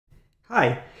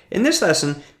Hi, in this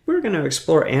lesson, we're going to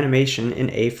explore animation in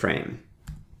A-Frame.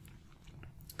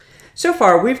 So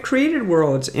far, we've created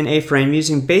worlds in A-Frame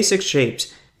using basic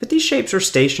shapes, but these shapes are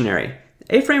stationary.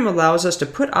 A-Frame allows us to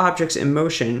put objects in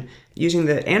motion using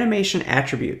the animation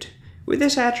attribute. With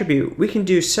this attribute, we can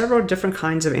do several different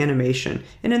kinds of animation,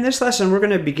 and in this lesson, we're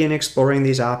going to begin exploring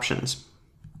these options.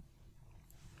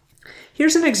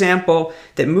 Here's an example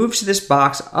that moves this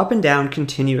box up and down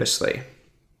continuously.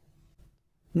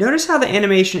 Notice how the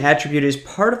animation attribute is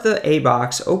part of the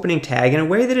A-box opening tag in a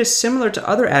way that is similar to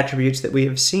other attributes that we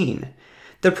have seen.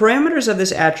 The parameters of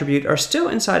this attribute are still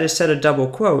inside a set of double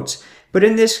quotes, but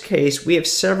in this case we have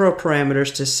several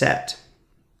parameters to set.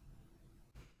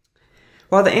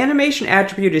 While the animation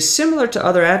attribute is similar to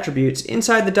other attributes,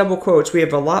 inside the double quotes we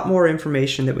have a lot more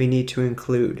information that we need to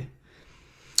include.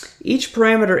 Each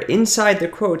parameter inside the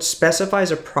quotes specifies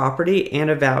a property and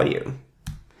a value.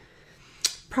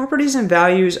 Properties and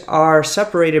values are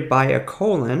separated by a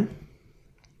colon,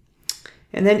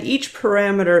 and then each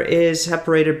parameter is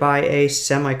separated by a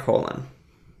semicolon.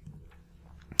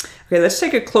 Okay, let's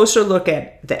take a closer look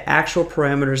at the actual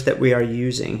parameters that we are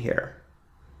using here.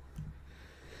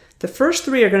 The first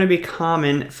three are going to be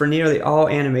common for nearly all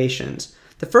animations.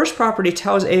 The first property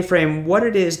tells A-Frame what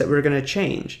it is that we're going to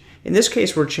change. In this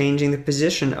case, we're changing the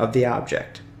position of the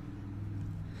object.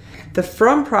 The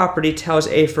from property tells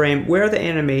A-Frame where the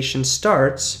animation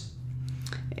starts,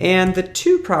 and the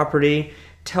to property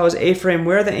tells A-Frame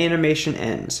where the animation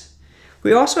ends.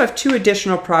 We also have two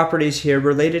additional properties here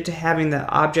related to having the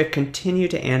object continue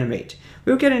to animate.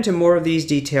 We'll get into more of these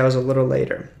details a little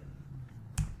later.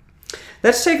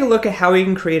 Let's take a look at how we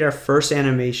can create our first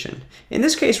animation. In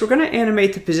this case, we're going to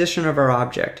animate the position of our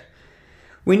object.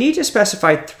 We need to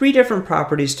specify three different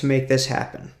properties to make this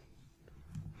happen.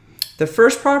 The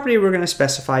first property we're going to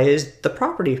specify is the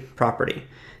property property.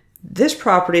 This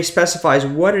property specifies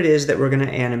what it is that we're going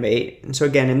to animate, and so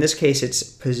again, in this case, it's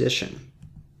position.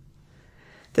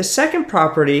 The second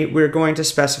property we're going to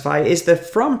specify is the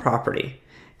from property.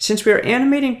 Since we are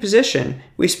animating position,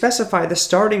 we specify the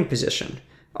starting position.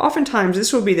 Oftentimes,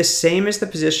 this will be the same as the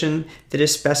position that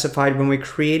is specified when we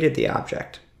created the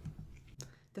object.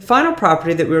 The final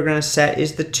property that we're going to set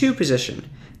is the to position.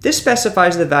 This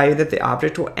specifies the value that the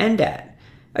object will end at.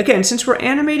 Again, since we're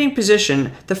animating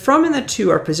position, the from and the to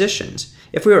are positions.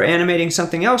 If we were animating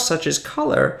something else such as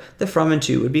color, the from and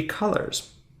to would be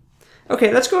colors.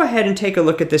 Okay, let's go ahead and take a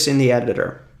look at this in the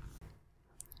editor.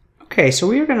 Okay, so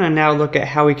we are going to now look at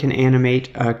how we can animate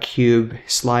a cube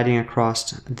sliding across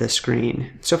the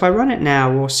screen. So if I run it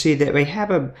now, we'll see that we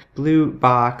have a blue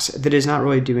box that is not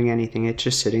really doing anything, it's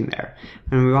just sitting there.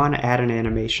 And we want to add an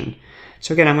animation.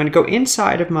 So again, I'm going to go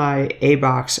inside of my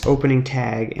A-box opening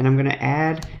tag, and I'm going to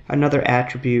add another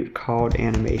attribute called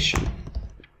animation.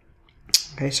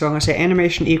 Okay, so I'm going to say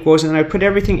animation equals, and then I put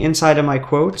everything inside of my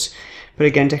quotes. But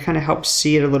again, to kind of help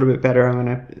see it a little bit better, I'm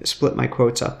going to split my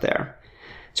quotes up there.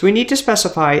 So we need to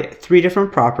specify three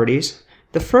different properties.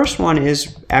 The first one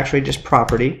is actually just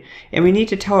property, and we need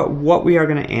to tell it what we are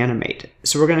going to animate.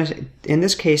 So we're going to, in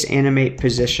this case, animate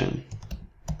position.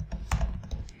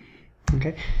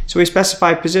 Okay, so we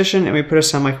specify position and we put a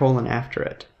semicolon after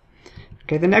it.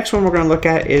 Okay, the next one we're going to look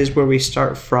at is where we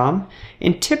start from.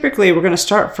 And typically we're going to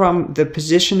start from the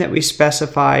position that we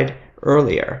specified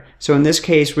earlier. So in this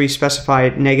case we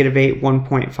specified -8,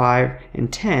 1.5,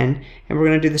 and 10. And we're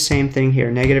going to do the same thing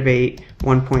here, -8,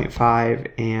 1.5,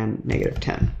 and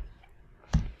 -10.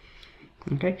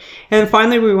 Okay, and then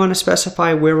finally we want to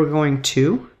specify where we're going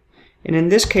to. And in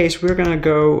this case, we're going to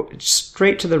go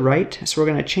straight to the right. So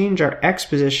we're going to change our X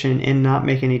position and not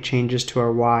make any changes to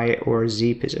our Y or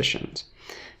Z positions.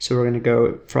 So we're going to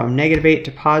go from -8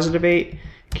 to +8,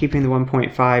 keeping the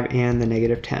 1.5 and the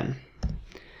 -10.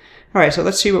 All right, so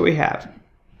let's see what we have.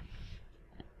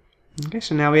 Okay,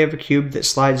 so now we have a cube that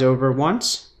slides over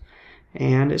once,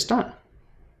 and it's done.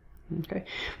 Okay,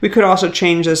 we could also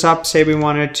change this up. Say we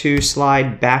wanted to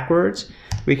slide backwards.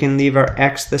 We can leave our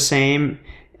X the same,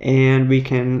 and we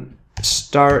can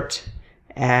start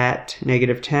at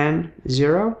 -10,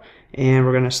 0, and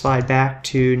we're going to slide back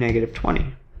to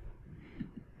 -20.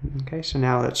 Okay, so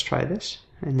now let's try this,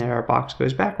 and there our box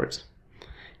goes backwards.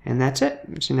 And that's it.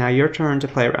 So now your turn to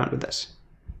play around with this.